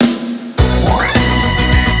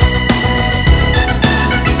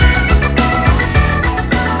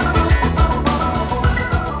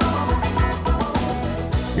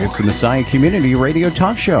the Messiah Community Radio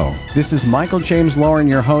Talk Show. This is Michael James Lauren,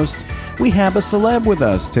 your host. We have a celeb with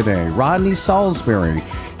us today, Rodney Salisbury.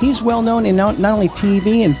 He's well known in not only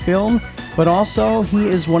TV and film, but also he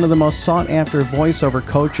is one of the most sought-after voiceover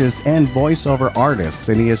coaches and voiceover artists,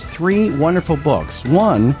 and he has 3 wonderful books.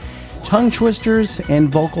 1, Tongue Twisters and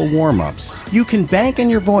Vocal Warm-Ups. You can bank on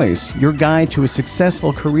your voice, your guide to a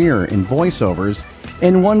successful career in voiceovers.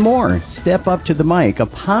 And 1 more, Step Up to the Mic, a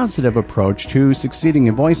positive approach to succeeding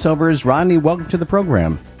in voiceovers. Rodney, welcome to the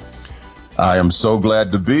program. I am so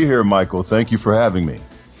glad to be here, Michael. Thank you for having me.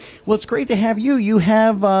 Well, it's great to have you. You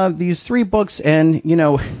have these 3 books, and, you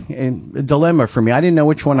know, a dilemma for me. I didn't know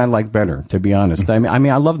which one I liked better, to be honest. I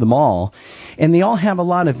mean, I love them all, and they all have a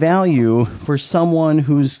lot of value for someone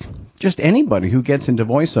who's just anybody who gets into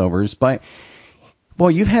voiceovers. But, boy,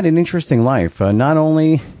 you've had an interesting life, not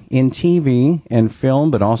only in TV and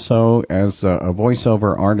film, but also as a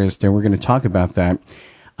voiceover artist, and we're going to talk about that.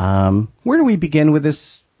 Where do we begin with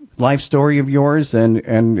this life story of yours,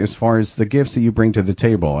 and as far as the gifts that you bring to the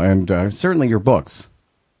table, and certainly your books?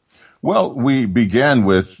 Well, we began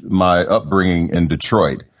with my upbringing in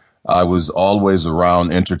Detroit. I was always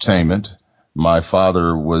around entertainment. My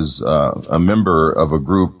father was a member of a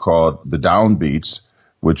group called the Downbeats,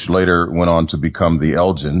 which later went on to become the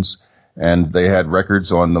Elgins, and they had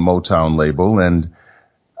records on the Motown label, and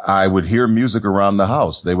I would hear music around the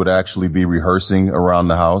house. They would actually be rehearsing around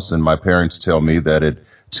the house, and my parents tell me that at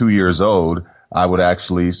 2 years old, I would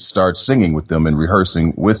actually start singing with them and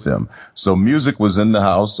rehearsing with them. So music was in the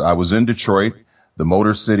house. I was in Detroit, the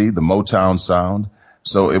Motor City, the Motown sound.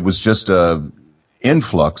 So it was just a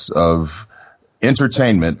influx of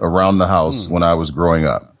entertainment around the house when I was growing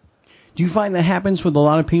up. Do you find that happens with a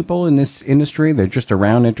lot of people in this industry? They're just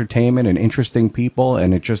around entertainment and interesting people,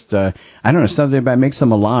 and it just, I don't know, something about makes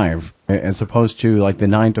them alive as opposed to like the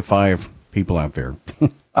 9-to-5 people out there.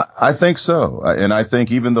 I think so. And I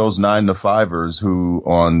think even those 9-to-5ers who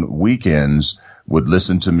on weekends would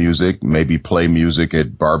listen to music, maybe play music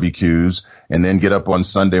at barbecues, and then get up on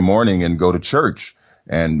Sunday morning and go to church.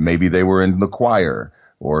 And maybe they were in the choir,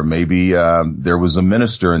 or maybe there was a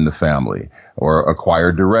minister in the family, or a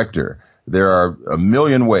choir director. There are a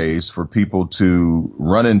million ways for people to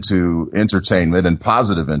run into entertainment and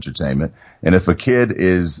positive entertainment. And if a kid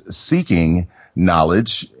is seeking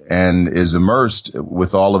knowledge and is immersed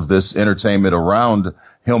with all of this entertainment around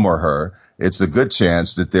him or her, it's a good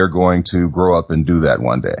chance that they're going to grow up and do that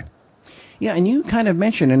one day. Yeah, and you kind of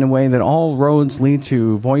mentioned in a way that all roads lead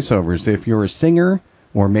to voiceovers. If you're a singer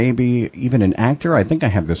or maybe even an actor, I think I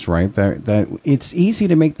have this right, that it's easy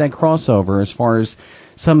to make that crossover as far as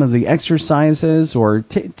some of the exercises, or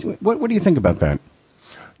what do you think about that?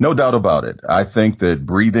 No doubt about it. I think that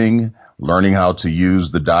breathing, learning how to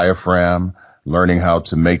use the diaphragm, learning how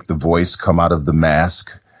to make the voice come out of the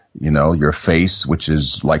mask, you know, your face, which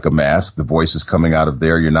is like a mask. The voice is coming out of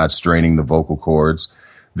there. You're not straining the vocal cords.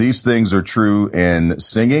 These things are true in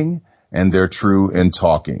singing, and they're true in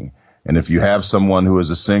talking. And if you have someone who is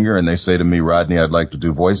a singer and they say to me, Rodney, I'd like to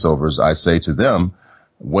do voiceovers, I say to them,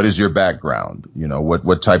 what is your background? You know,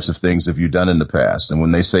 what types of things have you done in the past? And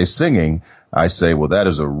when they say singing, I say, well, that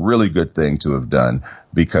is a really good thing to have done,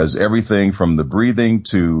 because everything from the breathing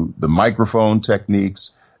to the microphone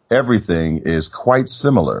techniques, everything is quite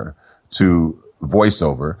similar to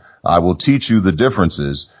voiceover. I will teach you the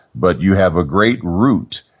differences, but you have a great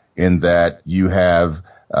root in that you have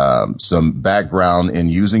some background in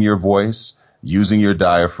using your voice, using your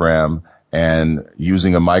diaphragm, and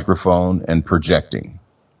using a microphone and projecting.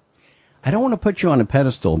 I don't want to put you on a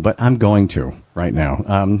pedestal, but I'm going to right now.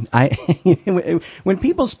 When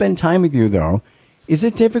people spend time with you, though, is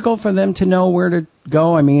it difficult for them to know where to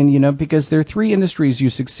go? I mean, you know, because there are 3 industries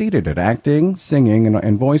you succeeded at: acting, singing,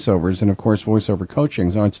 and voiceovers, and, of course, voiceover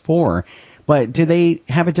coaching. So it's 4. But do they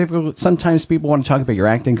have a difficult? Sometimes people want to talk about your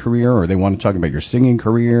acting career, or they want to talk about your singing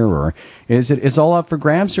career, or is all up for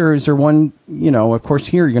grabs, or is there one, you know, of course,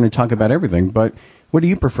 here you're going to talk about everything, but what do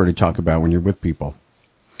you prefer to talk about when you're with people?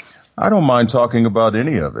 I don't mind talking about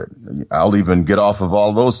any of it. I'll even get off of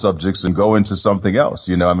all those subjects and go into something else.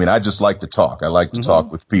 You know, I mean, I just like to talk. I like to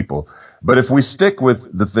talk with people. But if we stick with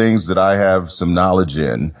the things that I have some knowledge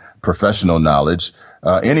in, professional knowledge,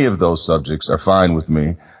 any of those subjects are fine with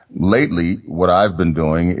me. Lately, what I've been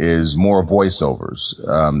doing is more voiceovers.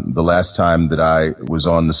 The last time that I was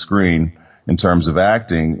on the screen in terms of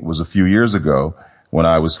acting was a few years ago, when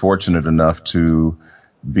I was fortunate enough to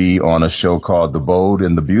be on a show called The Bold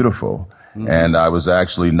and the Beautiful. And I was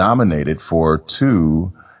actually nominated for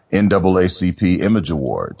 2 NAACP Image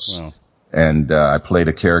Awards. Wow. And I played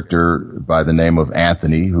a character by the name of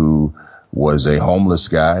Anthony, who was a homeless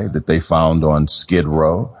guy that they found on Skid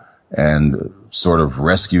Row. and sort of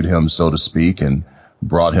rescued him, so to speak, and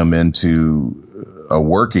brought him into a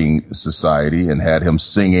working society and had him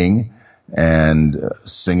singing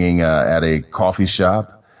at a coffee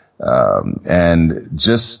shop, and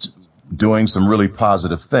just doing some really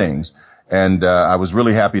positive things. And I was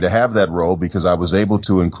really happy to have that role because I was able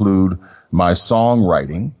to include my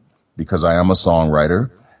songwriting, because I am a songwriter,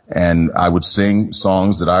 and I would sing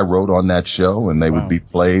songs that I wrote on that show, and they would be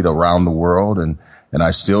played around the world, and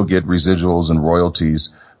I still get residuals and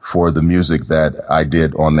royalties for the music that I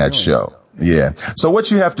did on that show. Yeah. So what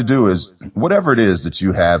you have to do is, whatever it is that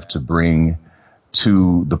you have to bring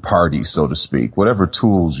to the party, so to speak, whatever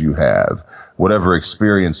tools you have, whatever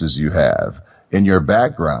experiences you have in your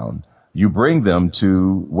background, you bring them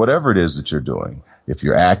to whatever it is that you're doing. If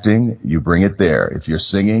you're acting, you bring it there. If you're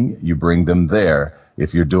singing, you bring them there.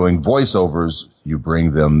 If you're doing voiceovers, you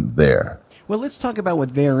bring them there. Well, let's talk about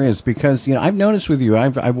what there is, because, I've noticed with you,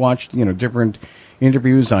 I've watched, different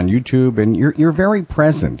interviews on YouTube, and you're very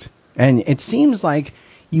present. And it seems like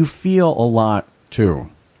you feel a lot, too.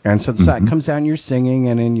 And so that comes out in your singing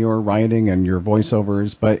and in your writing and your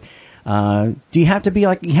voiceovers. But do you have to be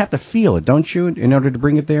you have to feel it, don't you, in order to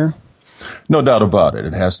bring it there? No doubt about it.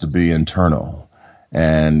 It has to be internal,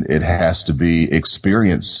 and it has to be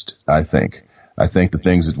experienced, I think. I think the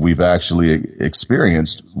things that we've actually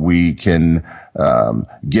experienced, we can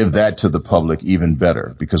give that to the public even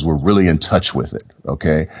better because we're really in touch with it.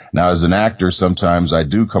 Okay. Now, as an actor, sometimes I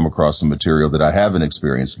do come across some material that I haven't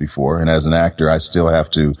experienced before. And as an actor, I still have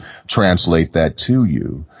to translate that to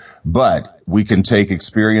you. But we can take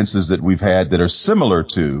experiences that we've had that are similar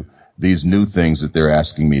to these new things that they're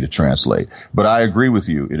asking me to translate. But I agree with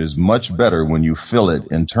you. It is much better when you feel it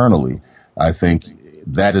internally. I think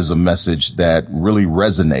that is a message that really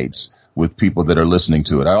resonates with people that are listening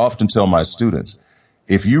to it. I often tell my students,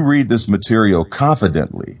 if you read this material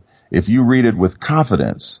confidently, if you read it with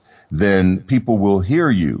confidence, then people will hear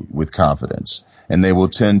you with confidence, and they will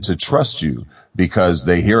tend to trust you because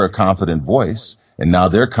they hear a confident voice, and now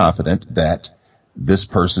they're confident that this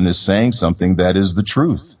person is saying something that is the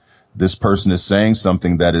truth. This person is saying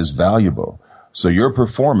something that is valuable. So your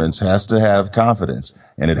performance has to have confidence,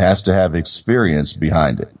 and it has to have experience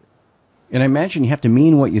behind it. And I imagine you have to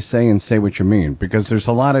mean what you say and say what you mean, because there's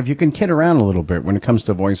a lot of, you can kid around a little bit when it comes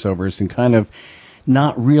to voiceovers and kind of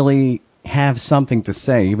not really have something to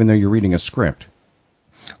say, even though you're reading a script.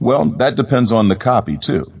 Well, that depends on the copy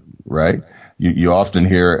too, right? You often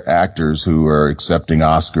hear actors who are accepting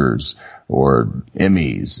Oscars or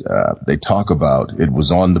Emmys. They talk about it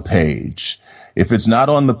was on the page. If it's not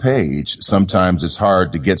on the page, sometimes it's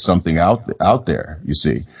hard to get something out there, you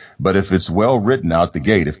see. But if it's well written out the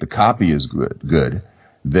gate, if the copy is good,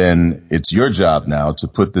 then it's your job now to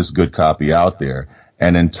put this good copy out there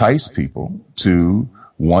and entice people to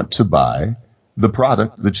want to buy the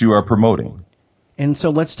product that you are promoting. And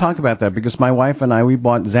so let's talk about that, because my wife and we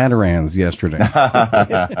bought Zatarans yesterday.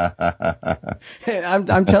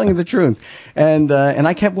 I'm telling you the truth. And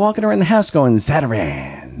I kept walking around the house going,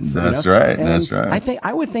 Zatarans. That's right. And that's right.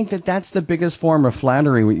 I would think that that's the biggest form of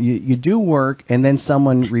flattery. You do work and then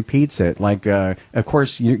someone repeats it. Like, of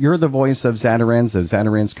course, you're the voice of Zatarans, the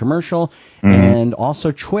Zatarans commercial, and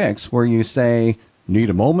also Twix, where you say,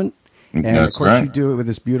 need a moment. And that's of course, right. you do it with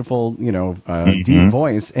this beautiful, deep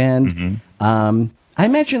voice. And I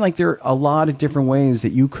imagine there are a lot of different ways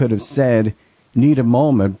that you could have said "need a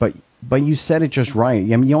moment," but you said it just right.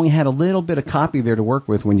 I mean, you only had a little bit of copy there to work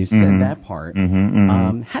with when you said that part.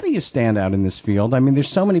 How do you stand out in this field? I mean, there's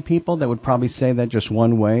so many people that would probably say that just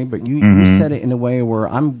one way, but you said it in a way where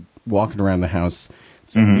I'm walking around the house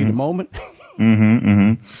saying "need a moment."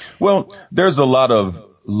 Well, there's a lot of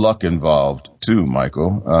luck involved too,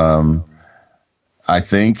 Michael. I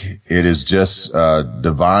think it is just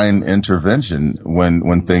divine intervention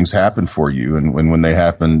when things happen for you and when they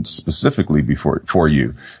happen specifically for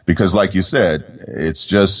you. Because like you said, it's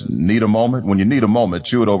just need a moment. When you need a moment,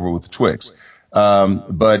 chew it over with Twix.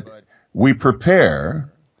 But we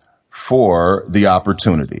prepare for the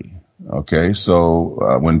opportunity. Okay.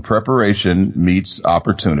 So when preparation meets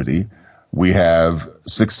opportunity, we have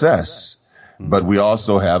success, but we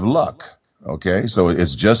also have luck. Okay, so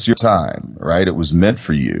it's just your time, right? It was meant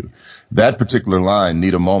for you. That particular line,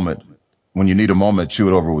 need a moment, when you need a moment, chew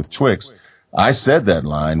it over with Twix. I said that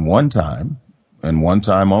line one time and one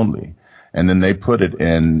time only. And then they put it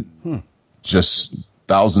in just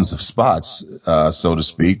thousands of spots, so to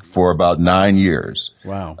speak, for about 9 years.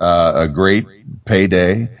 Wow. A great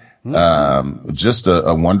payday. Just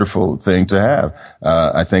a wonderful thing to have.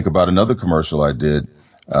 I think about another commercial I did,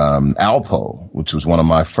 Alpo, which was one of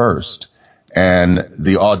my first. And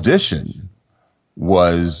the audition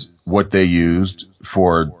was what they used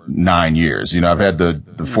for 9 years. You know, I've had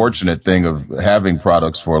the fortunate thing of having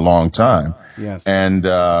products for a long time. Yes. And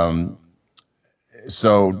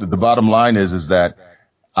so the bottom line is that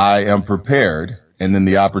I am prepared, and then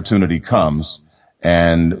the opportunity comes.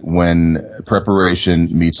 And when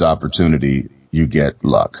preparation meets opportunity, you get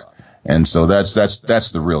luck. And so that's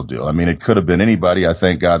the real deal. I mean, it could have been anybody. I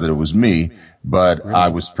thank God that it was me, but I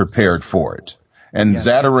was prepared for it. And Yes.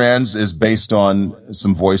 Zatarain's is based on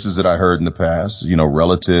some voices that I heard in the past, you know,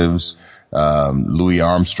 relatives, Louis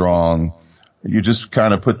Armstrong. You just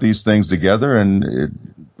kind of put these things together, and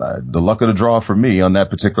the luck of the draw for me on that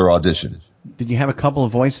particular audition. Did you have a couple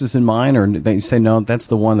of voices in mind, or did you say, no, that's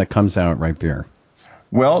the one that comes out right there?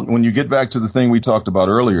 Well, when you get back to the thing we talked about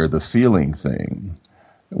earlier, the feeling thing,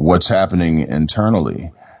 what's happening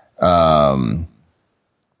internally,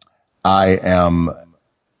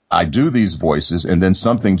 I do these voices, and then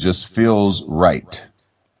something just feels right.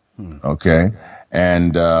 Okay.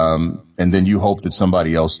 And then you hope that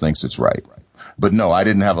somebody else thinks it's right. But no, I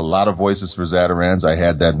didn't have a lot of voices for Zatarain's. I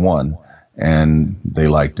had that one, and they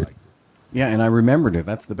liked it. Yeah, and I remembered it.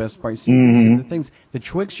 That's the best part. See, these are the things, the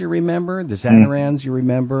Twix you remember, the Zatarain's you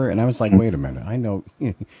remember, and I was like, wait a minute, I know.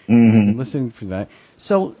 I've been listening for that.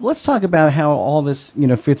 So let's talk about how all this,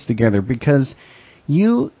 fits together, because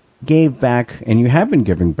you gave back, and you have been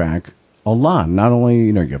giving back a lot. Not only,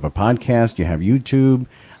 you have a podcast, you have YouTube,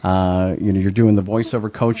 you're doing the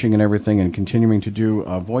voiceover coaching and everything, and continuing to do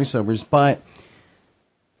voiceovers, but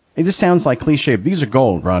it just sounds like cliche. These are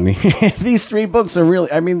gold, Rodney. These 3 books are really,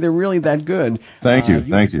 they're really that good. Thank you.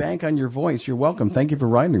 Thank you. Bank on your voice. You're welcome. Thank you for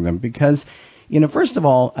writing them, because, first of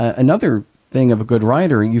all, another thing of a good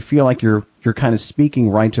writer, you feel like you're kind of speaking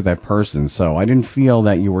right to that person. So I didn't feel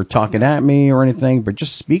that you were talking at me or anything, but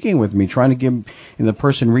just speaking with me, trying to give the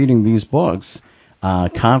person reading these books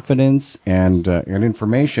confidence and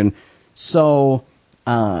information. So,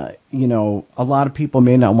 a lot of people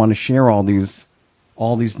may not want to share all these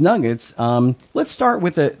nuggets. Let's start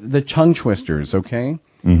with the tongue twisters, okay?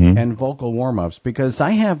 And vocal warm-ups, because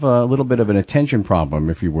I have a little bit of an attention problem,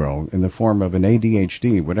 if you will, in the form of an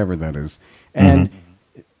ADHD, whatever that is. And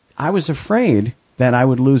I was afraid that I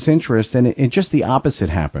would lose interest, and it just the opposite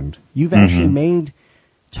happened. You've actually made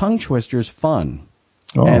tongue twisters fun.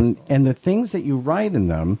 Oh. And the things that you write in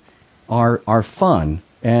them are fun.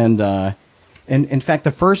 And in fact,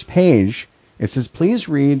 the first page, it says, please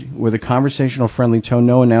read with a conversational, friendly tone.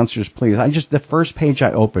 No announcers, please. The first page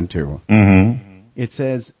I opened to. It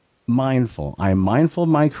says, mindful. I am mindful of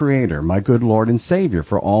my Creator, my good Lord and Savior,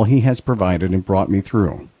 for all He has provided and brought me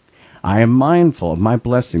through. I am mindful of my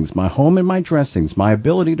blessings, my home and my dressings, my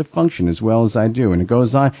ability to function as well as I do. And it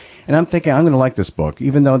goes on. And I'm thinking, I'm going to like this book,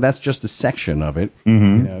 even though that's just a section of it.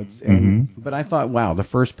 But I thought, wow, the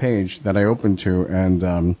first page that I opened to.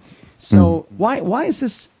 And why is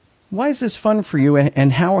this fun for you?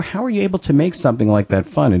 And how are you able to make something like that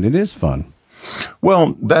fun? And it is fun.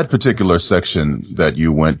 Well, that particular section that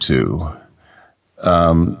you went to,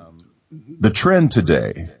 the trend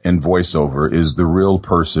today in voiceover is the real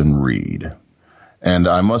person read. And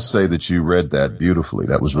I must say that you read that beautifully.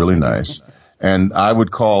 That was really nice. And I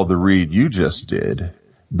would call the read you just did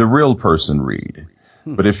the real person read.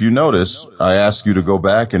 But if you notice, I asked you to go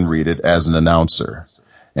back and read it as an announcer.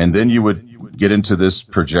 And then you would get into this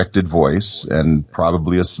projected voice and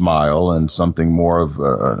probably a smile and something more of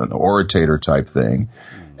an orator type thing.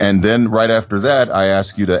 And then right after that, I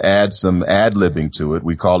ask you to add some ad-libbing to it.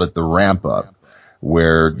 We call it the ramp up,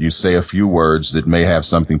 where you say a few words that may have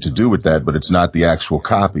something to do with that, but it's not the actual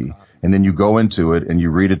copy. And then you go into it and you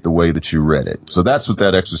read it the way that you read it. So that's what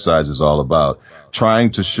that exercise is all about, trying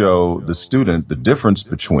to show the student the difference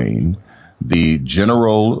between the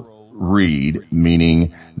general read,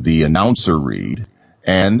 meaning the announcer read,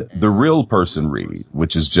 and the real person read,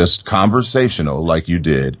 which is just conversational like you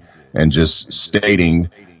did, and just stating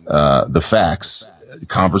the facts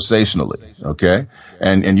conversationally, okay?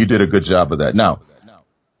 And you did a good job of that. Now,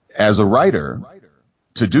 as a writer,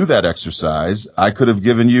 to do that exercise, I could have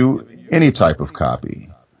given you any type of copy.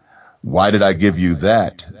 Why did I give you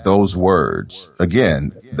those words?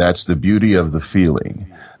 Again, that's the beauty of the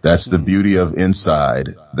feeling. That's the beauty of inside.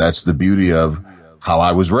 That's the beauty of how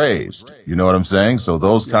I was raised. You know what I'm saying? So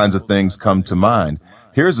those kinds of things come to mind.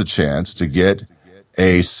 Here's a chance to get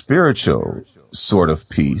a spiritual sort of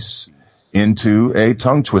piece into a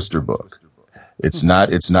tongue twister book. It's not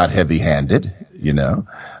heavy-handed,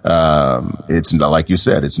 it's not, like you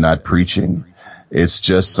said, it's not preaching. It's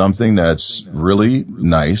just something that's really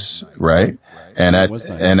nice, right? And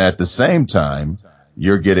at the same time,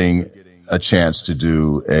 you're getting a chance to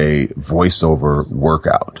do a voiceover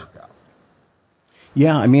workout.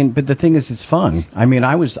 Yeah, I mean, but the thing is, it's fun. I mean,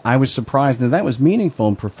 I was surprised that that was meaningful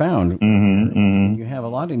and profound. You have a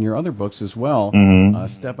lot in your other books as well.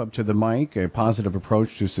 Step Up to the Mic, A Positive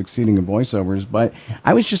Approach to Succeeding in Voiceovers. But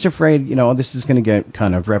I was just afraid, this is going to get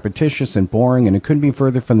kind of repetitious and boring, and it couldn't be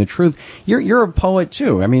further from the truth. You're a poet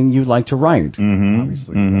too. I mean, you like to write.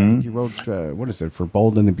 Obviously, you wrote what is it, for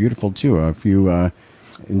Bold and the Beautiful too? A few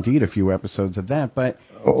episodes of that, but.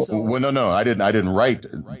 Well, no, I didn't write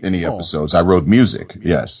any episodes. I wrote music.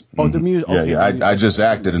 Yes. Oh, the music. Okay. Yeah. I just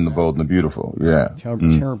acted in The Bold and the Beautiful. Yeah.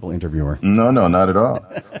 Terrible interviewer. No, not at all.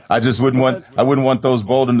 I just wouldn't want those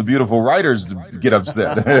Bold and the Beautiful writers to get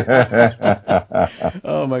upset.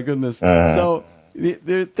 Oh my goodness. So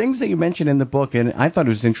there are things that you mentioned in the book, and I thought it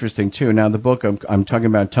was interesting too. Now, the book I'm talking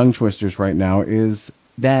about, Tongue Twisters, right now, is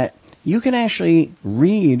that you can actually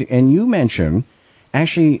read, and you mention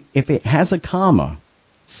actually if it has a comma.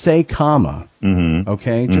 Say comma,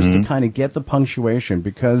 okay, just to kind of get the punctuation,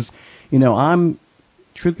 because, I'm,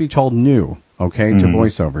 truth be told, new, okay, to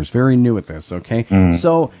voiceovers, very new at this, okay.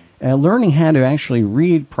 So learning how to actually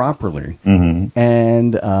read properly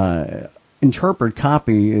and interpret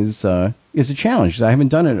copy is a challenge. I haven't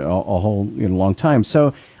done it a long time.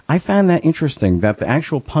 So I found that interesting, that the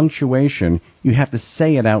actual punctuation, you have to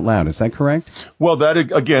say it out loud. Is that correct? Well, that,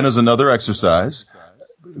 again, is another exercise.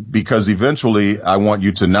 Because eventually I want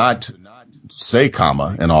you to not say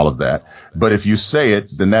comma and all of that. But if you say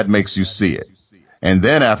it, then that makes you see it. And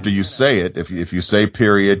then after you say it, if you say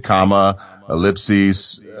period, comma,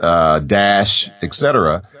 ellipses, dash,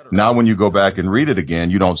 etc., now when you go back and read it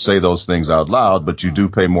again, you don't say those things out loud, but you do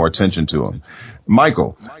pay more attention to them.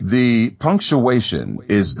 Michael, the punctuation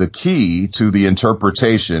is the key to the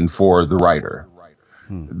interpretation for the writer.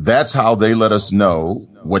 That's how they let us know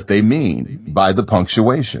what they mean by the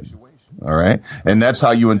punctuation. All right. And that's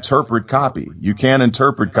how you interpret copy. You can't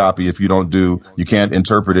interpret copy if you can't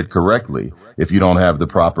interpret it correctly if you don't have the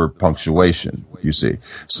proper punctuation, you see.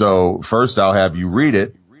 So first I'll have you read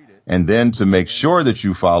it. And then to make sure that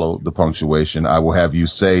you follow the punctuation, I will have you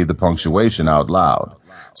say the punctuation out loud.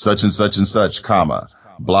 Such and such and such, comma,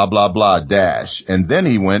 blah, blah, blah, dash. And then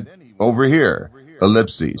he went over here.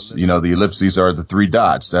 Ellipses. The ellipses are the three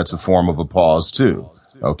dots. That's a form of a pause too.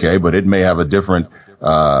 Okay. But it may have a different,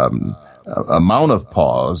 amount of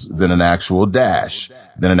pause than an actual dash,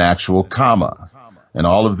 than an actual comma. And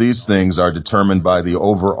all of these things are determined by the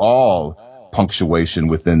overall punctuation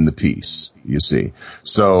within the piece, you see.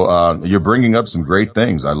 So, you're bringing up some great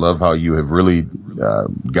things. I love how you have really,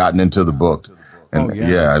 gotten into the book. And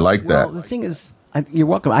I like that. Well, the thing is, you're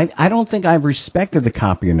welcome. I don't think I've respected the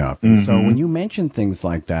copy enough. And so when you mention things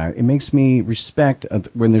like that, it makes me respect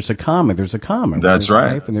when there's a comma, there's a comma. That's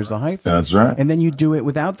right. There's a hyphen. That's right. And then you do it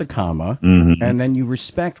without the comma, and then you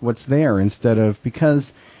respect what's there instead of,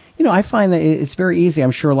 because, I find that it's very easy.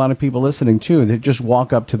 I'm sure a lot of people listening too, that just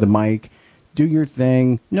walk up to the mic, do your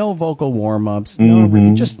thing, no vocal warm-ups,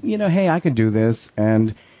 just, hey, I can do this.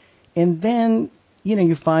 And then,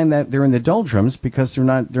 you find that they're in the doldrums because they're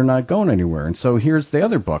not going anywhere. And so here's the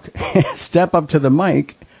other book, Step Up to the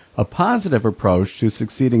Mic, A Positive Approach to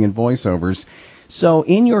Succeeding in Voiceovers. So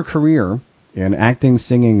in your career in acting,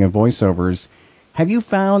 singing, and voiceovers, have you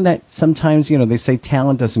found that sometimes, they say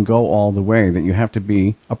talent doesn't go all the way, that you have to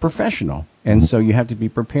be a professional, and so you have to be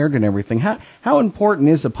prepared in everything. How important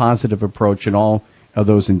is a positive approach in all of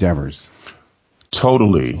those endeavors?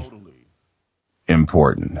 Totally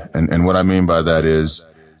important. And what I mean by that is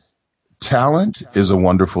talent is a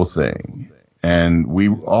wonderful thing, and we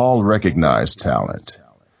all recognize talent.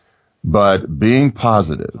 But being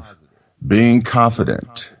positive, being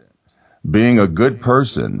confident, being a good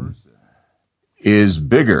person is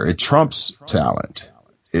bigger. It trumps talent.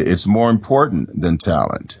 It's more important than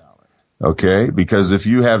talent. Okay? Because if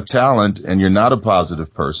you have talent and you're not a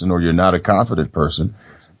positive person or you're not a confident person,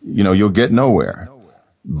 you'll get nowhere.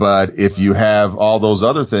 But if you have all those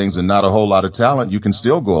other things and not a whole lot of talent, you can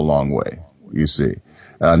still go a long way, you see.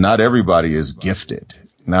 Not everybody is gifted.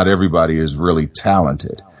 Not everybody is really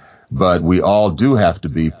talented. But we all do have to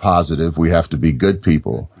be positive. We have to be good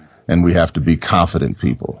people. And we have to be confident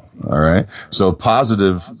people. All right? So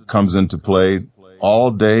positive comes into play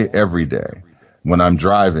all day, every day. When I'm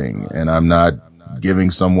driving and I'm not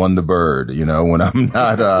giving someone the bird, when I'm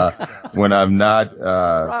not when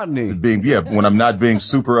I'm not being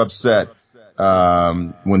super upset,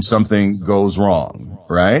 when something goes wrong,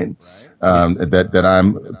 right? That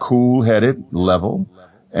I'm cool headed, level,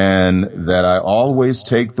 and that I always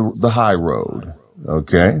take the high road.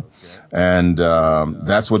 Okay. And,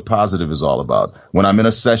 that's what positive is all about. When I'm in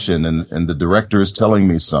a session and the director is telling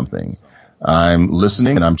me something, I'm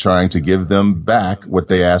listening and I'm trying to give them back what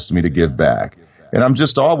they asked me to give back. And I'm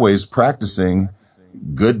just always practicing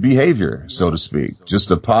good behavior, so to speak,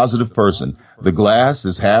 just a positive person. The glass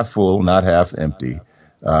is half full, not half empty.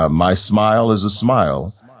 My smile is a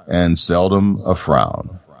smile and seldom a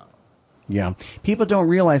frown. Yeah. People don't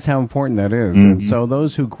realize how important that is. And so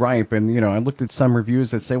those who gripe, and, I looked at some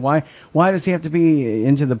reviews that say, why does he have to be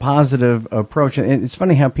into the positive approach? And it's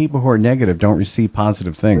funny how people who are negative don't receive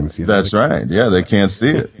positive things. That's right. Yeah, they can't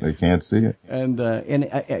see it. They can't see it.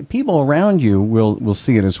 And people around you will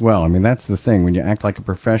see it as well. I mean, that's the thing. When you act like a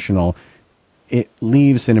professional, it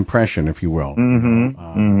leaves an impression, if you will.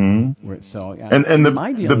 So, and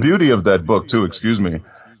the beauty of that book, too,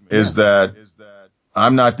 is that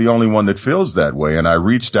I'm not the only one that feels that way. And I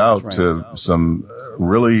reached out to some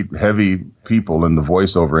really heavy people in the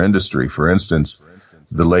voiceover industry. For instance,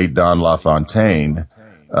 the late Don LaFontaine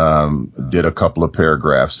did a couple of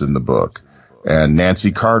paragraphs in the book. And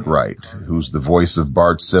Nancy Cartwright, who's the voice of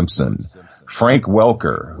Bart Simpson. Frank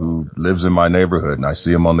Welker, who lives in my neighborhood, and I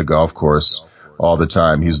see him on the golf course all the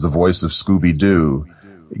time. He's the voice of Scooby-Doo,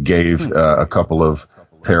 gave a couple of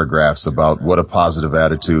paragraphs about what a positive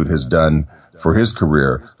attitude has done for his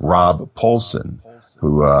career. Rob Paulson,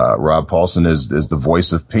 is the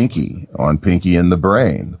voice of Pinky on Pinky and the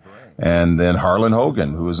Brain. And then Harlan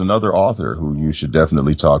Hogan, who is another author who you should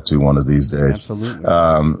definitely talk to one of these days. Absolutely.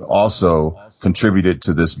 Also contributed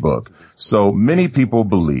to this book. So many people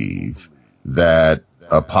believe that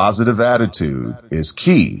a positive attitude is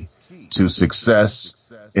key to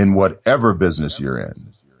success in whatever business you're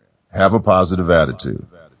in. Have a positive attitude.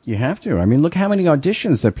 You have to. I mean, look how many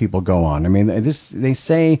auditions that people go on. I mean, they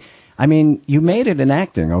say, you made it in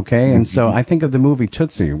acting, okay? And so I think of the movie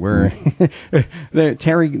Tootsie, where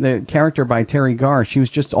the character by Terry Garr,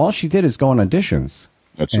 all she did is go on auditions.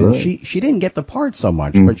 That's right. She didn't get the part so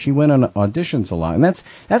much, but she went on auditions a lot. And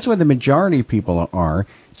that's where the majority of people are.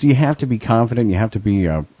 So you have to be confident. You have to be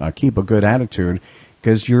keep a good attitude,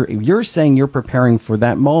 because you're saying you're preparing for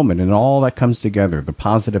that moment, and all that comes together, the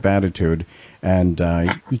positive attitude, and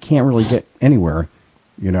you can't really get anywhere,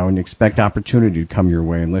 and expect opportunity to come your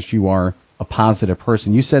way unless you are a positive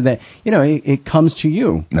person. You said that, it comes to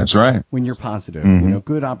you. That's right. When you're positive,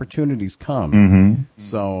 good opportunities come.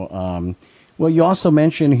 So, well, you also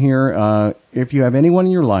mentioned here, if you have anyone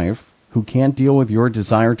in your life who can't deal with your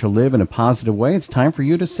desire to live in a positive way, it's time for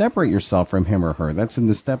you to separate yourself from him or her. That's in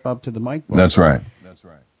the Step Up to the Mic book. That's right.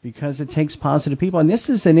 Because it takes positive people. And this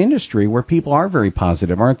is an industry where people are very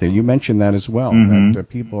positive, aren't they? You mentioned that as well. That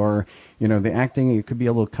people are, the acting, it could be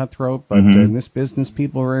a little cutthroat, but in this business,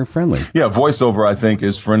 people are very friendly. Yeah, voiceover, I think,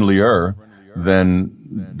 is friendlier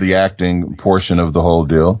than the acting portion of the whole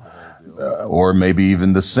deal, or maybe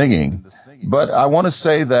even the singing. But I want to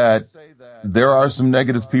say that there are some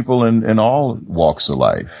negative people in all walks of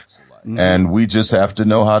life. And we just have to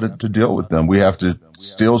know how to deal with them. We have to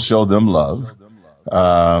still show them love.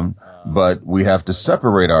 But we have to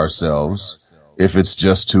separate ourselves if it's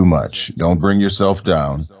just too much. Don't bring yourself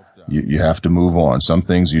down. You have to move on. Some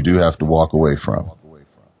things you do have to walk away from.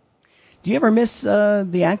 Do you ever miss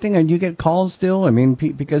the acting, and you get calls still? I mean,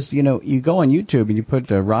 because, you go on YouTube and you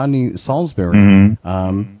put Rodney Salisbury.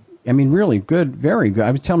 Really good, very good.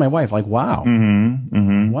 I was telling my wife, like, wow.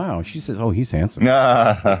 Wow. She says, oh, he's handsome.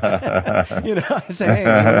 I say,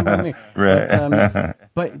 hey, right.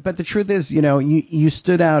 But the truth is, you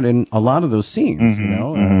stood out in a lot of those scenes,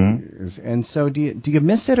 and so do you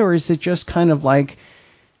miss it, or is it just kind of like,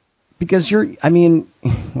 because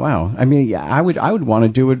wow. I would want to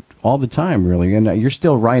do it all the time, really. And you're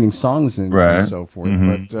still writing songs and so forth,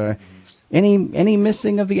 but, Any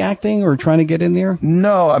missing of the acting or trying to get in there?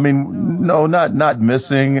 No, not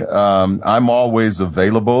missing. I'm always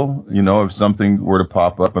available, if something were to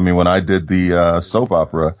pop up. When I did the soap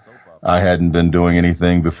opera, I hadn't been doing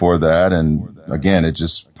anything before that. And again, it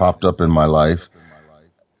just popped up in my life.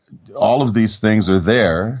 All of these things are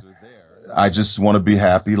there. I just want to be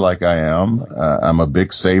happy like I am. I'm a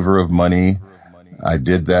big saver of money. I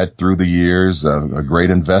did that through the years, a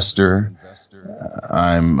great investor.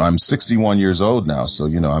 I'm 61 years old now, so,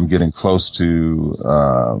 I'm getting close to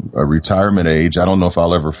a retirement age. I don't know if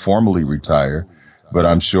I'll ever formally retire, but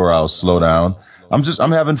I'm sure I'll slow down.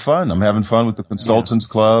 I'm having fun. I'm having fun with the Consultants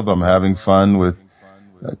Club. I'm having fun with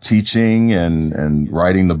teaching and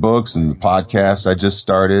writing the books and the podcast I just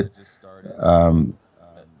started.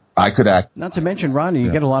 I could act. Not to mention, Rodney,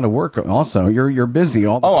 you get a lot of work also. You're busy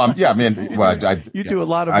all the time. You do a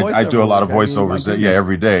lot of voiceovers. I do a lot of voiceovers,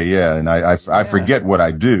 every day, and I forget what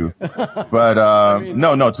I do. But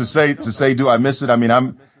no, to say do I miss it?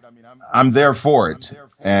 I'm there for it,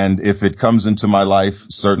 and if it comes into my life,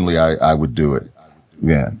 certainly I would do it.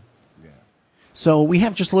 Yeah. So we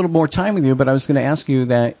have just a little more time with you, but I was going to ask you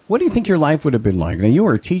that, what do you think your life would have been like? Now, you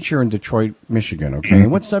were a teacher in Detroit, Michigan, okay? Mm-hmm.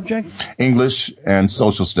 What subject? English and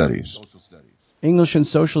social studies. English and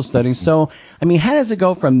social studies. So, I mean, how does it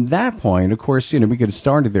go from that point? Of course, we could have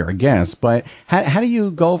started there, I guess, but how do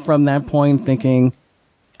you go from that point thinking,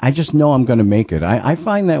 I just know I'm going to make it? I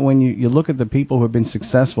find that when you look at the people who have been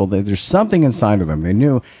successful, that there's something inside of them. They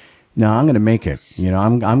knew, no, I'm going to make it.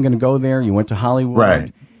 I'm going to go there. You went to Hollywood.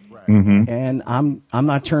 Right. Mm-hmm. And I'm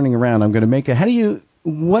not turning around. I'm going to make it.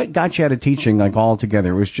 What got you out of teaching, like,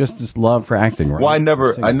 altogether? It was just this love for acting, right?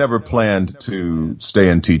 Well, I never planned to stay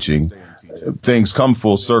in teaching. Things come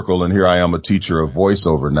full circle, and here I am, a teacher of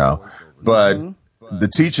voiceover now. But the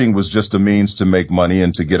teaching was just a means to make money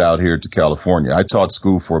and to get out here to California. I taught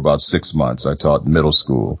school for about 6 months. I taught middle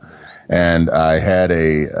school, and I had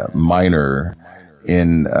a minor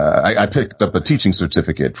in, I picked up a teaching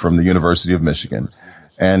certificate from the University of Michigan.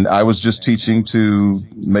 And I was just teaching to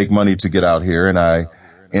make money to get out here. And I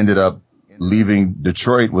ended up leaving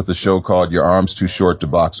Detroit with a show called Your Arms Too Short to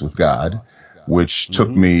Box with God, which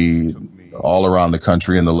took me all around the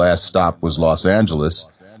country. And the last stop was Los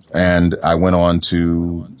Angeles. And I went on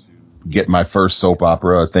to get my first soap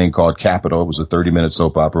opera, a thing called Capital. It was a 30-minute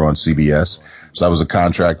soap opera on CBS. So I was a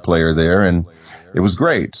contract player there, and it was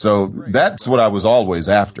great. So that's what I was always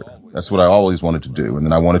after. That's what I always wanted to do. And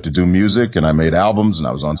then I wanted to do music, and I made albums, and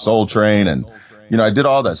I was on Soul Train, and, I did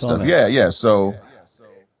all that stuff. Yeah. So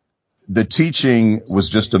the teaching was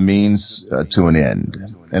just a means to an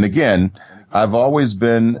end. And again, I've always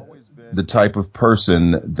been the type of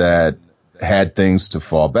person that had things to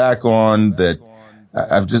fall back on, that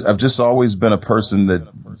I've just always been a person that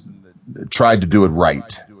tried to do it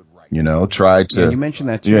right. Try to. Yeah, you mentioned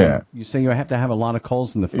that too. Yeah. You say you have to have a lot of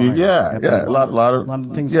coals in the fire. Yeah. A lot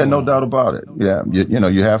of things. Yeah, no doubt about it. Yeah.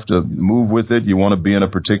 You have to move with it. You want to be in a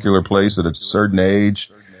particular place at a certain age.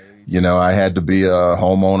 I had to be a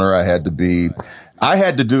homeowner. I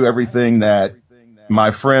had to do everything that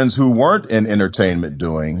my friends who weren't in entertainment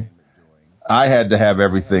doing. I had to have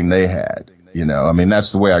everything they had.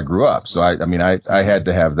 That's the way I grew up. So I had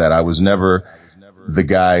to have that. I was never the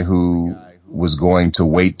guy who was going to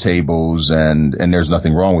wait tables, and there's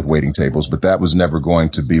nothing wrong with waiting tables, but that was never going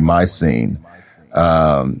to be my scene.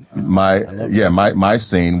 My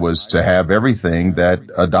scene was to have everything that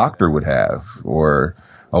a doctor would have, or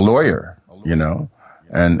a lawyer,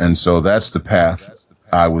 and so that's the path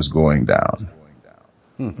I was going down.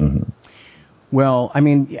 Mm-hmm. Well,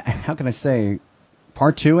 how can I say?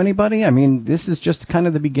 Part 2, anybody? This is just kind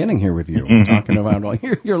of the beginning here with you. We're talking about all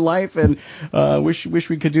your life, and wish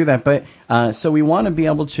we could do that. But so we want to be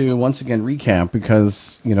able to once again recap,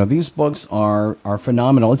 because these books are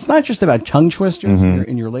phenomenal. It's not just about tongue twisters.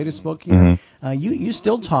 In your latest book here, you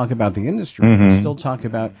still talk about the industry. You still talk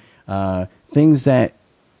about things that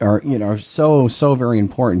are so very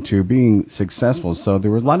important to being successful. So there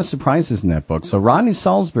were a lot of surprises in that book. So Rodney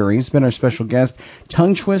Salisbury has been our special guest.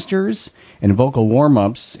 Tongue twisters and vocal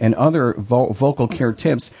warm-ups and other vocal care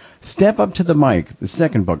tips. Step Up to the Mic, the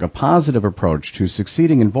second book, A Positive Approach to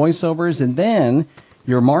Succeeding in Voiceovers. And then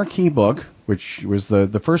your marquee book, which was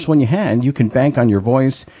the first one you had, You Can Bank on Your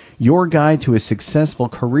Voice, Your Guide to a Successful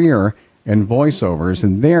Career in Voiceovers.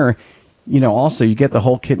 And there, also you get the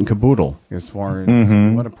whole kit and caboodle as far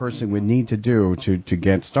as what a person would need to do to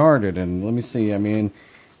get started. And let me see,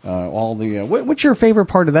 all the what's your favorite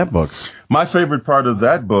part of that book? My favorite part of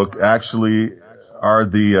that book actually are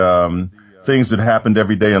the things that happened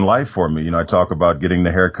every day in life for me. I talk about getting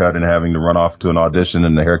the haircut and having to run off to an audition,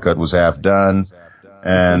 and the haircut was half done.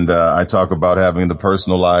 And I talk about having the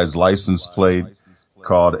personalized license plate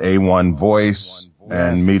called A1 Voice,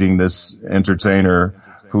 and meeting this entertainer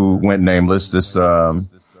who went nameless, this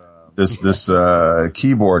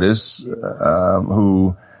keyboardist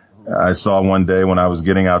who I saw one day when I was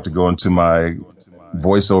getting out to go into my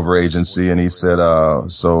voiceover agency, and he said,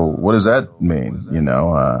 so what does that mean?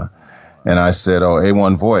 And I said,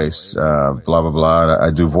 A1 Voice, blah, blah, blah.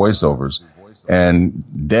 I do voiceovers. And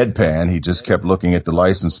deadpan, he just kept looking at the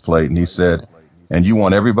license plate, and he said, and you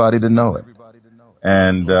want everybody to know it.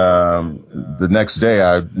 And the next day,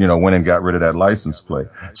 I went and got rid of that license plate.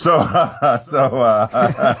 So I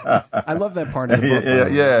love that part of the book.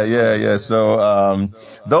 Yeah. So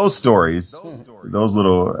those stories, those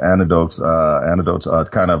little anecdotes, anecdotes. I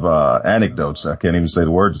can't even say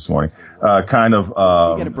the word this morning. You get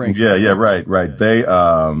a break. Yeah, right.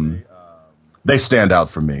 They stand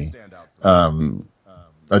out for me.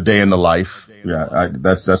 A Day in the Life. Yeah,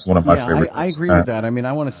 that's one of my favorite. I agree with that. I mean,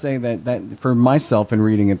 I want to say that for myself in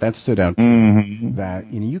reading it, that stood out. That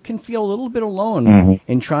you can feel a little bit alone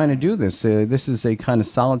in trying to do this. This is a kind of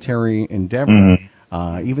solitary endeavor.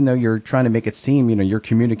 Even though you're trying to make it seem, you're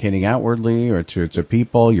communicating outwardly or to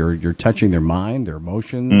people, you're touching their mind, their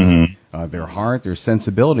emotions, their heart, their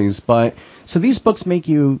sensibilities. But so these books make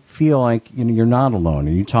you feel like you're not alone,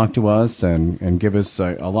 and you talk to us and give us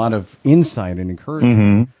a lot of insight and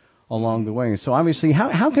encouragement along the way. So obviously,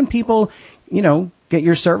 how can people, get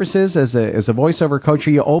your services as a voiceover coach?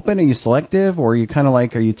 Are you open? Are you selective? Or are you kind of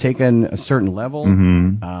like, are you taking a certain level,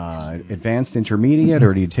 advanced, intermediate,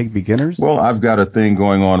 or do you take beginners? Well, I've got a thing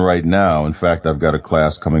going on right now. In fact, I've got a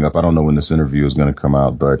class coming up. I don't know when this interview is going to come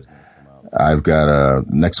out, but I've got a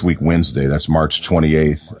next week, Wednesday, that's March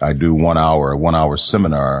 28th. I do 1 hour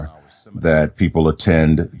seminar that people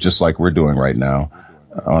attend just like we're doing right now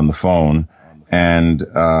on the phone. And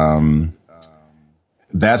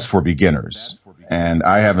that's for beginners. And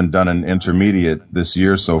I haven't done an intermediate this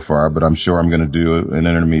year so far, but I'm sure I'm going to do an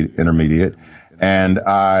intermediate. And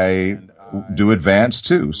I do advanced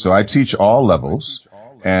too. So I teach all levels.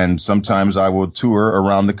 And sometimes I will tour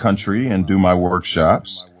around the country and do my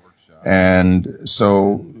workshops. And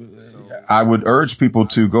so I would urge people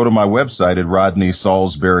to go to my website at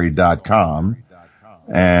RodneySaulsbury.com.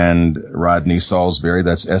 And Rodney Saulsbury,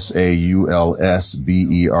 that's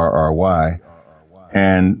SAULSBERRY,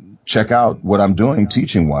 and check out what I'm doing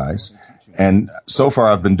teaching wise. And so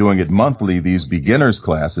far I've been doing it monthly, these beginners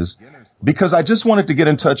classes, because I just wanted to get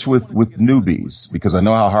in touch with newbies, because I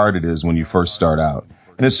know how hard it is when you first start out.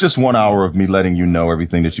 And it's just 1 hour of me letting you know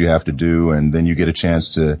everything that you have to do. And then you get a chance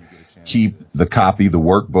to keep the copy, the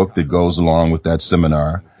workbook that goes along with that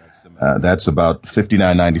seminar. That's about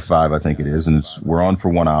 $59.95, I think it is. And we're on for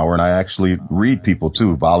 1 hour. And I actually read people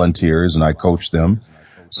too, volunteers, and I coach them.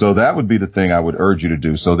 So that would be the thing I would urge you to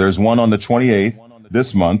do. So there's one on the 28th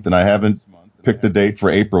this month, and I haven't picked a date for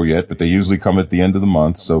April yet, but they usually come at the end of the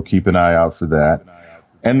month. So keep an eye out for that.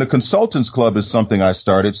 And the Consultants Club is something I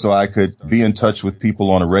started so I could be in touch with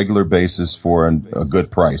people on a regular basis for a good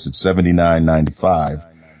price. It's $79.95.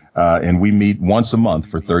 And we meet once a month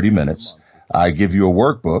for 30 minutes. I give you a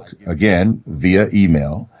workbook, again, via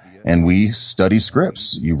email, and we study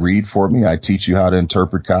scripts. You read for me. I teach you how to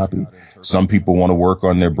interpret copy. Some people want to work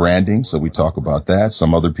on their branding, so we talk about that.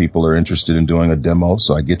 Some other people are interested in doing a demo,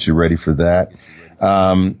 so I get you ready for that.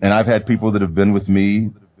 And I've had people that have been with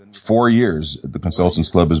me 4 years. The Consultants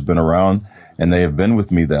Club has been around, and they have been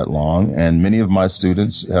with me that long. And many of my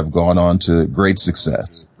students have gone on to great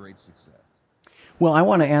success. Well, I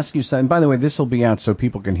want to ask you something. By the way, this will be out so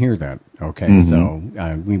people can hear that. Okay, so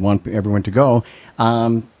we want everyone to go.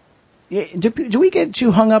 Do we get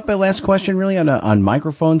too hung up? Last question, really, on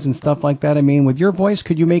microphones and stuff like that? I mean, with your voice,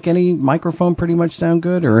 could you make any microphone pretty much sound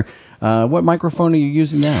good? Or what microphone are you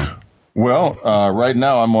using now? Well, right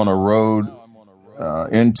now I'm on a Rode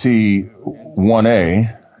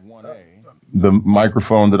NT1A. The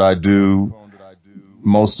microphone that I do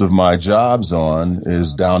most of my jobs on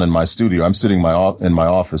is down in my studio. I'm sitting in my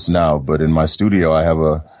office now, but in my studio I have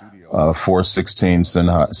a 416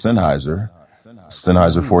 Sennheiser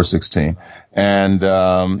 416, and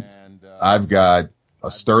I've got a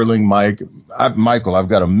Sterling mic. Michael, I've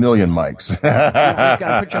got a million mics. I've got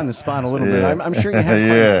to put you on the spot a little bit. I'm sure you have quite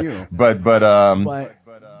a few. But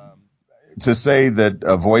to say that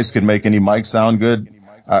a voice can make any mic sound good,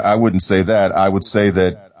 I wouldn't say that. I would say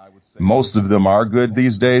that most of them are good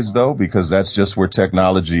these days, though, because that's just where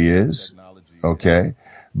technology is. Okay.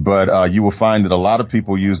 But you will find that a lot of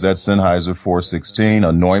people use that Sennheiser 416.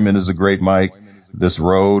 A Neumann is a great mic. This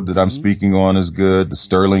Rode that I'm speaking on is good. The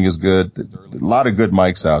Sterling is good. A lot of good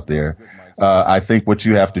mics out there. I think what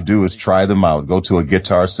you have to do is try them out. Go to a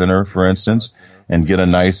Guitar Center, for instance, and get a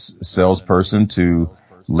nice salesperson to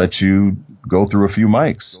let you go through a few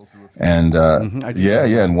mics. And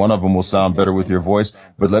and one of them will sound better with your voice.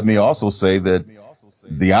 But let me also say that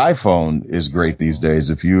the iPhone is great these days.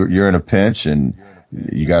 If you're in a pinch and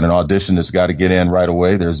you got an audition that's got to get in right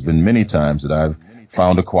away, there's been many times that I've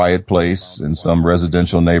found a quiet place in some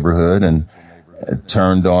residential neighborhood and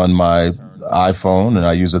turned on my iPhone, and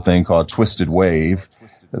I use a thing called Twisted Wave.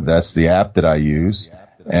 That's the app that I use.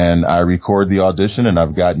 And I record the audition, and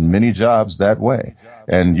I've gotten many jobs that way.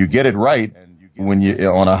 And you get it right when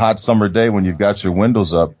on a hot summer day when you've got your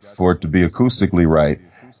windows up for it to be acoustically right,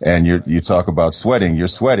 and you talk about sweating, you're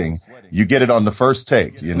sweating. You get it on the first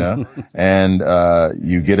take, and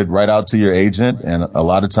you get it right out to your agent. And a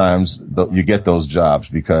lot of times you get those jobs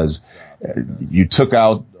because you took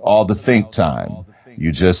out all the think time.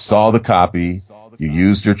 You just saw the copy. You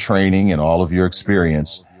used your training and all of your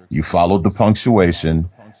experience. You followed the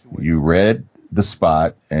punctuation. You read the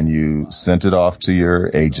spot and you sent it off to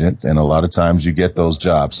your agent. And a lot of times you get those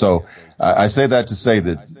jobs. So I say that to say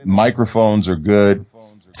that microphones are good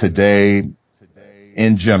today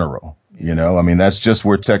in general. You know, I mean, that's just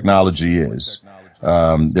where technology is.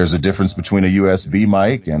 There's a difference between a USB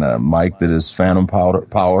mic and a mic that is phantom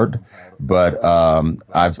powered. But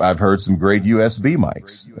I've heard some great USB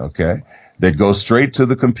mics, okay, that go straight to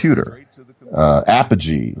the computer.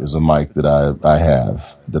 Apogee is a mic that I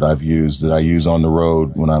have that I've used, that I use on the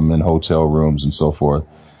road when I'm in hotel rooms and so forth.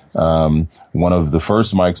 One of the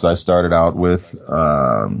first mics I started out with,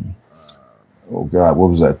 oh God, what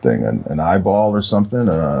was that thing? An eyeball or something?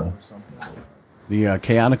 The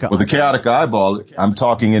Chaotica. Well, the Chaotica eyeball, I'm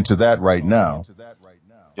talking into that right now.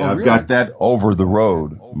 Yeah, I've got that over the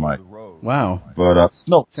road mic. Wow. But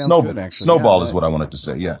Snowball is what I wanted to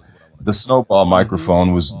say. Yeah. The Snowball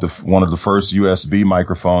microphone was one of the first USB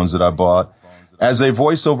microphones that I bought. As a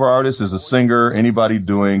voiceover artist, as a singer, anybody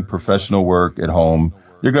doing professional work at home,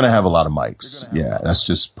 you're going to have a lot of mics. Yeah, that's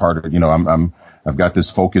just part of it. You know, I've got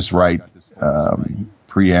this Focusrite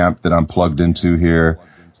preamp that I'm plugged into here,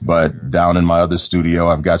 but down in my other studio,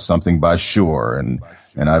 I've got something by Shure, and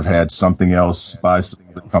I've had something else by some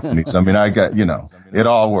other companies. I mean, I got, you know, it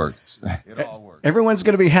all works. Everyone's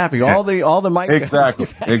going to be happy. All the mic.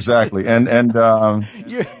 Exactly. And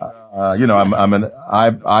you know, I'm an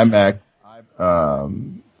iMac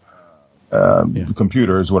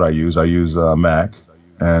computer is what I use. I use Mac,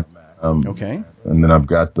 and okay. And then I've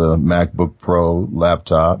got the MacBook Pro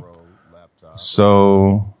laptop.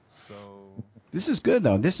 So this is good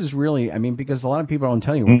though. This is really, I mean, because a lot of people don't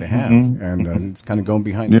tell you what they have, and it's kind of going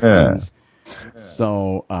behind the scenes.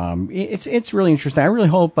 So it's really interesting. I really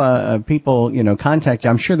hope people, you know, contact you.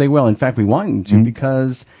 I'm sure they will. In fact, we want you to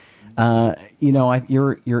because you know,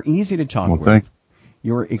 you're easy to talk with.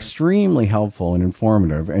 You're extremely helpful and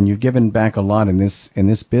informative, and you've given back a lot in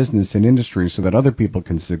this business and industry so that other people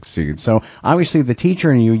can succeed. So obviously, the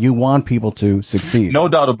teacher in you want people to succeed. No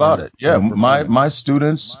doubt about it. Yeah, my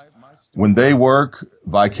students, when they work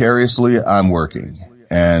vicariously, I'm working,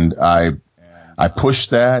 and I push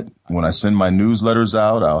that. When I send my newsletters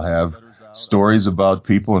out, I'll have stories about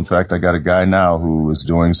people. In fact, I got a guy now who is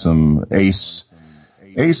doing some Ace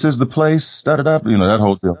is the place, you know, that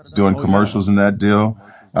whole deal. He's doing commercials in that deal.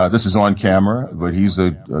 This is on camera, but he's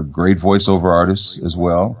a great voiceover artist as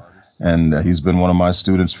well. And he's been one of my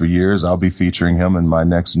students for years. I'll be featuring him in my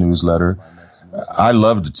next newsletter. I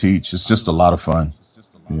love to teach. It's just a lot of fun.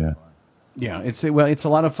 Yeah. Yeah, it's a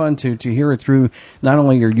lot of fun to hear it through not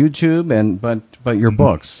only your YouTube but your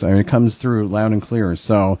books. I mean, it comes through loud and clear.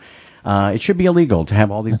 So it should be illegal to have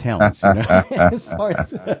all these talents, you know, as far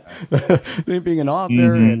as being an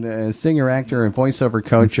author and a singer, actor, and voiceover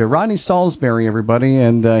coach. Rodney Salisbury, everybody,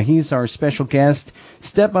 and he's our special guest.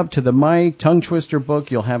 Step Up to the Mic, Tongue Twister book.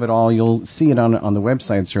 You'll have it all. You'll see it on the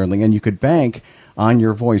website, certainly, and you could bank on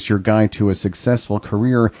your voice, your guide to a successful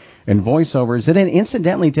career in voiceovers. And then,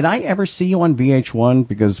 incidentally, did I ever see you on VH1?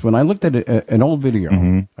 Because when I looked at an old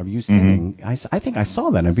video of you singing, I think I saw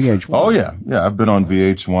that on VH1. Oh, yeah. Yeah, I've been on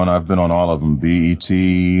VH1. I've been on all of them. BET.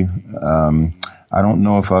 I don't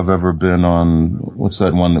know if I've ever been on, what's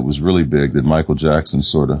that one that was really big that Michael Jackson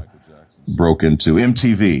sort of broke into?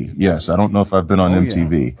 MTV. Yes, I don't know if I've been on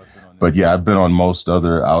MTV. Yeah. But, yeah, I've been on most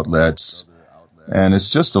other outlets. And it's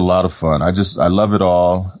just a lot of fun. I love it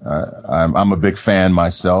all. I'm a big fan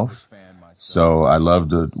myself, so I love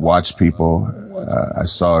to watch people. I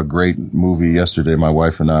saw a great movie yesterday, my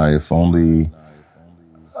wife and I, If Only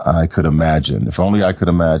I Could Imagine. If Only I Could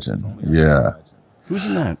Imagine. Yeah. Who's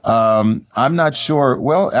in that? I'm not sure.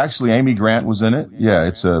 Well, actually, Amy Grant was in it. Yeah,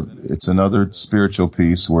 it's another spiritual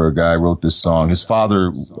piece where a guy wrote this song. His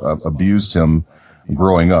father abused him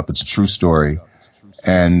growing up. It's a true story.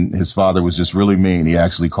 And his father was just really mean. He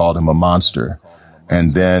actually called him a monster.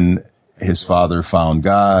 And then his father found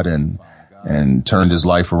God and turned his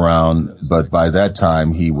life around. But by that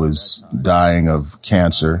time, he was dying of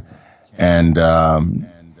cancer. And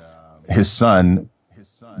his son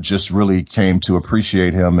just really came to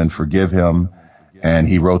appreciate him and forgive him. And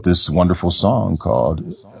he wrote this wonderful song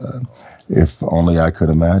called If Only I Could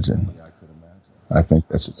Imagine. I think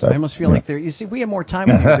that's it. I almost feel like you see, we have more time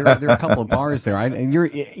with you. There are a couple of bars there.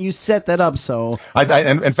 You set that up so.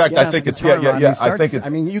 In fact, I think it's I think it's. I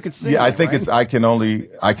mean, you could sing. Yeah, I think it's. I can only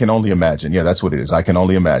imagine. Yeah, that's what it is. I can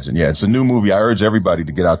only imagine. Yeah, it's a new movie. I urge everybody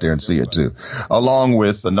to get out there and see it too. Along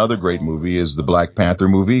with another great movie is the Black Panther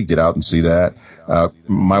movie. Get out and see that.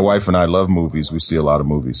 My wife and I love movies. We see a lot of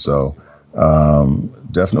movies, so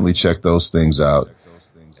definitely check those things out.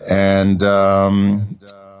 And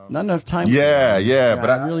not enough time. Yeah. But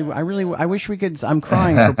I wish we could. I'm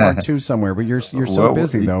crying for part 2 somewhere, but you're so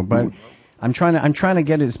busy though. But I'm trying to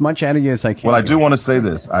get as much out of you as I can. Well, I do want to say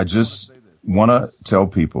this. I just want to tell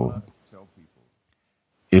people,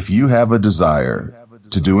 if you have a desire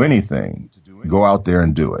to do anything, go out there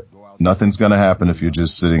and do it. Nothing's going to happen if you're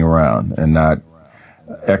just sitting around and not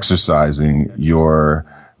exercising your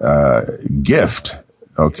gift,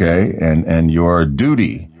 okay, and your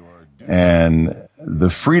duty and the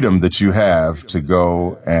freedom that you have to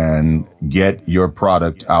go and get your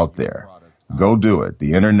product out there. Go do it.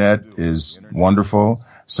 The internet is wonderful.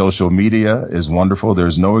 Social media is wonderful.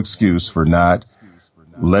 There's no excuse for not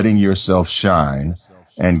letting yourself shine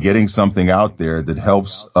and getting something out there that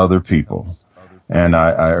helps other people. And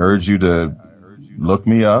I urge you to look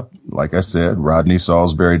me up. Like I said,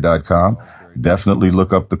 RodneySalisbury.com. Definitely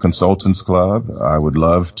look up the Consultants Club. I would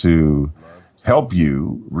love to help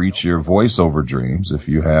you reach your voiceover dreams if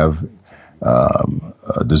you have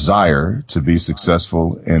a desire to be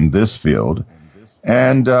successful in this field.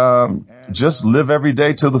 And just live every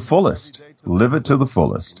day to the fullest. Live it to the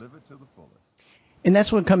fullest. And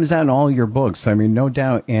that's what comes out in all your books. I mean, no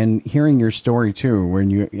doubt. And hearing your story too,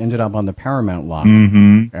 when you ended up on the Paramount lot,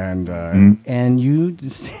 and you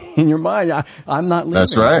in your mind, I'm not leaving.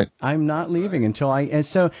 That's right. I'm not leaving until I. And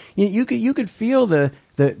so you could feel the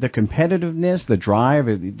competitiveness, the drive,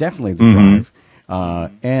 definitely the drive,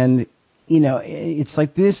 and you know, it's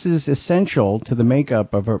like this is essential to the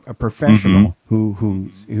makeup of a professional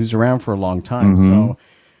who's around for a long time. So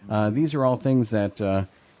these are all things that.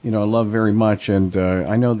 I love very much, and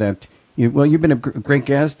I know that you've been a great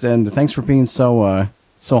guest, and thanks for being so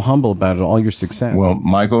humble about it, all your success. Well,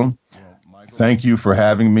 Michael, thank you for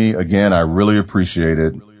having me again. I really appreciate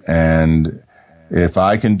it, and if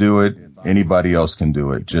I can do it, anybody else can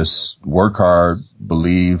do it. Just work hard,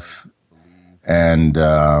 believe, and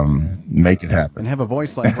make it happen. And have a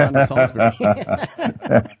voice like Rodney Salisbury.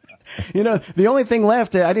 The only thing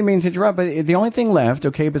left, I didn't mean to interrupt, but the only thing left,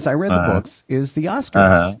 okay, because I read the books, is the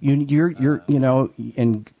Oscars. You're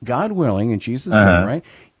and God willing, in Jesus' name, right?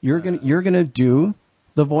 You're gonna do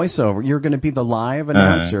the voiceover. You're gonna be the live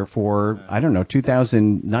announcer for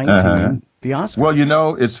 2019, the Oscars.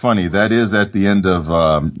 Well, it's funny. That is at the end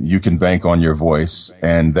of You Can Bank on Your Voice,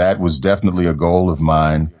 and that was definitely a goal of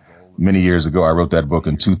mine many years ago. I wrote that book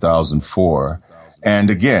in 2004.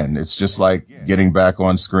 And again, it's just like getting back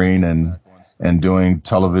on screen and doing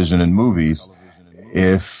television and movies.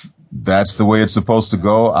 If that's the way it's supposed to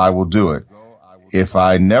go, I will do it. If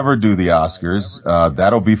I never do the Oscars,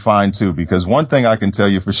 that'll be fine too, because one thing I can tell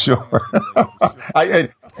you for sure,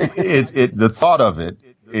 the thought of it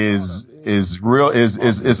is real,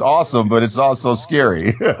 is awesome, but it's also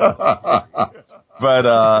scary. But,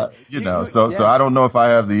 so I don't know if I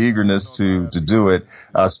have the eagerness to do it.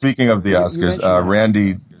 Speaking of the Oscars,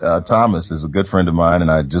 Randy Thomas is a good friend of mine,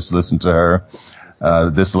 and I just listened to her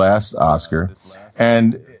this last Oscar.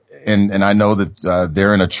 And I know that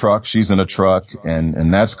they're in a truck. She's in a truck,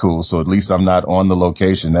 and that's cool. So at least I'm not on the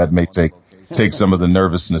location. That may take some of the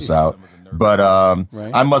nervousness out. But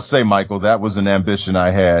right. I must say, Michael, that was an ambition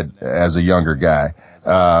I had as a younger guy.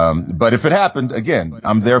 But if it happened, again,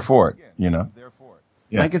 I'm there for it,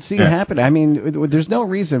 Yeah, I could see it happen. I mean, there's no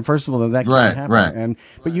reason, first of all, that can't happen. Right.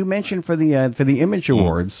 But you mentioned for the Image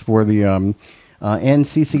Awards, for the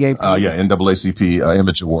NCCAP. NAACP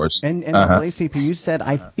Image Awards. And NAACP, you said,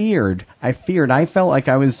 I feared. I felt like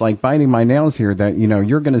I was like biting my nails here that,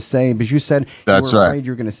 you're going to say, but you said that's you were right. afraid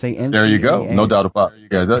you're going to say NCAA. There you go. No doubt about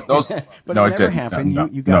it. Yeah, those. But no, it never happened.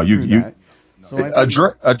 You got through that. So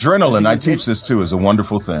adrenaline, I teach this too, is a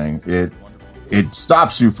wonderful thing. It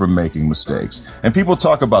stops you from making mistakes. And people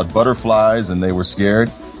talk about butterflies and they were scared.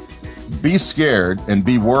 Be scared and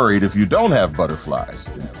be worried if you don't have butterflies.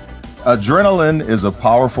 Adrenaline is a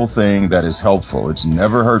powerful thing that is helpful. It's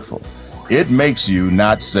never hurtful. It makes you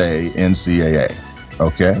not say NCAA.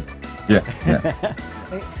 Okay? Yeah.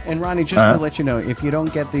 And Ronnie, just to let you know, if you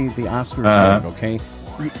don't get the Oscars, okay?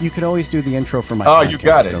 You could always do the intro for my podcast, you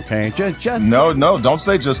got it. Okay, just no, don't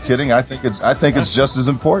say just kidding. I think it's just as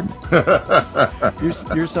important.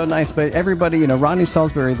 You're so nice, but everybody, Rodney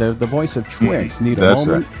Salisbury, the voice of Twix, Need a That's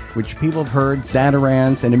Moment, right. which people have heard,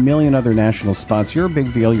 Zatarans, and a million other national spots. You're a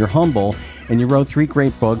big deal. You're humble, and you wrote 3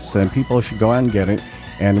 great books, and people should go out and get it.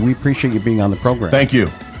 And we appreciate you being on the program. Thank you.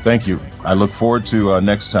 I look forward to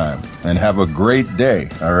next time, and have a great day.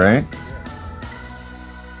 All right.